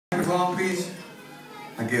microphone, please?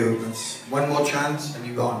 Thank you. That's one more chance and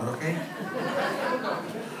you're gone, okay?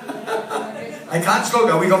 I can't slow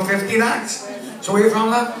down, we got 15 acts. So where are you from,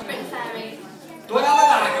 love? Britain Ferry. Don't have an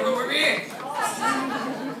act, come with me.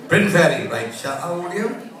 Britain Ferry, right. How old are you?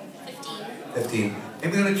 15. 15.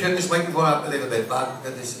 Maybe we're going to turn this microphone up a little bit back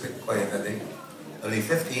because it's a bit quiet, I think. Only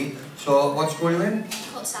 15. So what school are you in?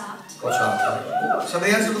 What's that? What's that?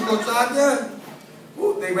 Somebody else who goes that, yeah?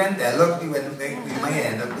 Ooh, they went there, look, they went, my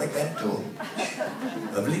hand up like that too.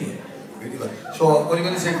 Lovely. Really good. So, what are you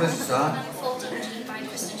going to say for us to start? 14G by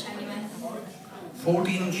Kristen Chenoweth.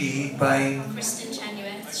 14G by... Kristen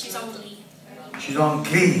Chenoweth. She's on Glee. She's on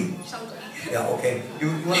Glee. She's on Glee. Yeah, okay. You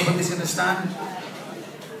want to put this in the stand?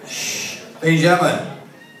 Shh. Ladies and gentlemen,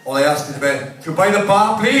 all I ask is to buy the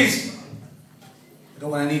bar, please. I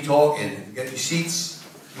don't want any talking. Get your seats.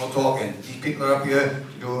 No talking. These people are up here to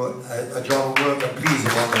do a job of work, and please,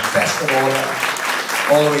 they want the best of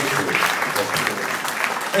all the way through.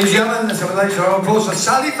 Ladies and gentlemen, let's have a nice round of applause for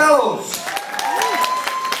Sally Fellows.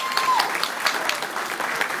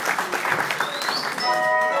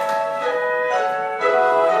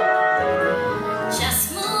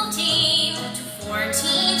 Just moved in to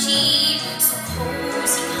 14G, so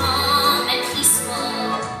cozy, calm, and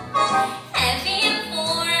peaceful. Heaven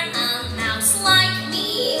for a mouse like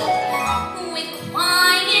me, with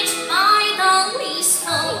quiet by the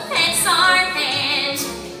leaseful. Pets are fed,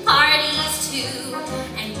 parties too,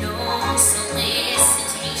 and no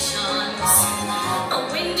solicitations.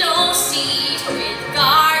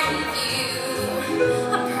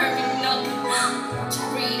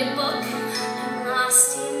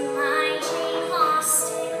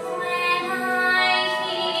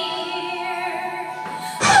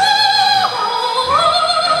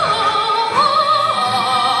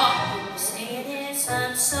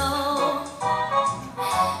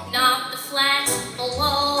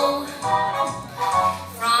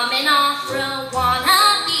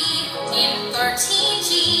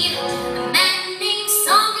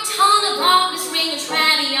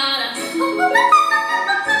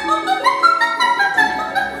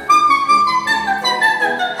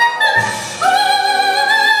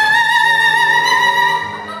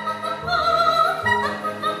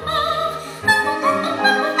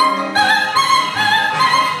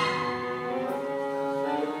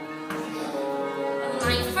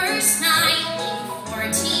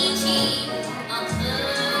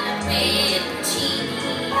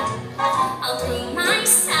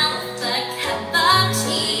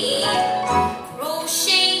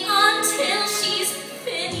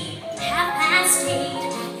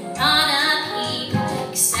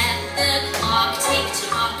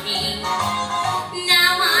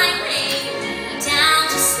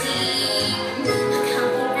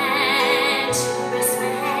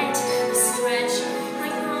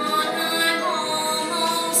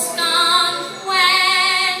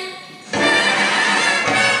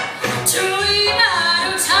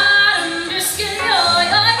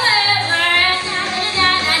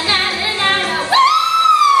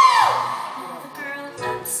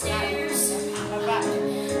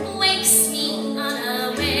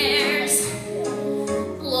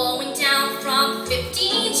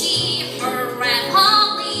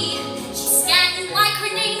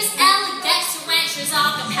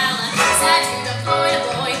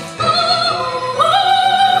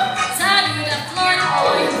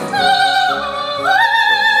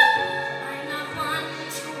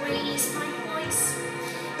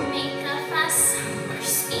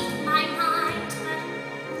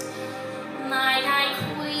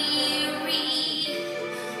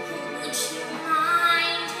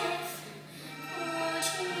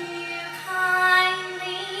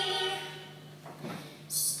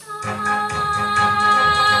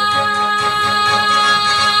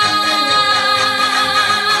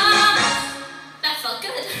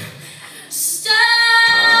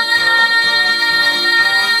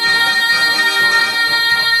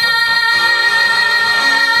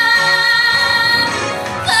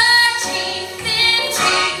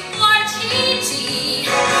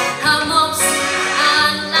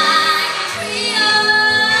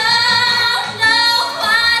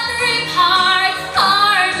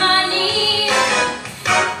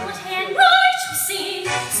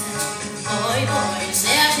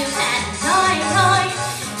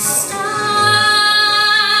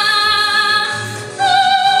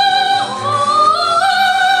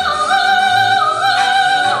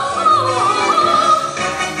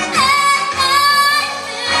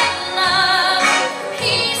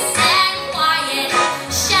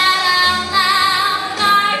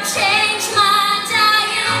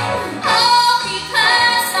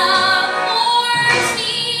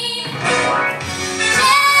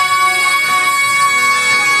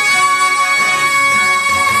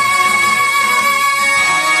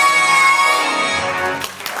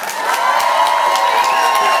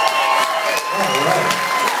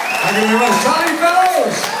 drummers, Charlie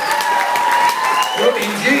Fellows! Good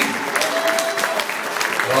in G.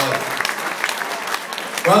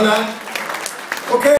 Well done. Okay.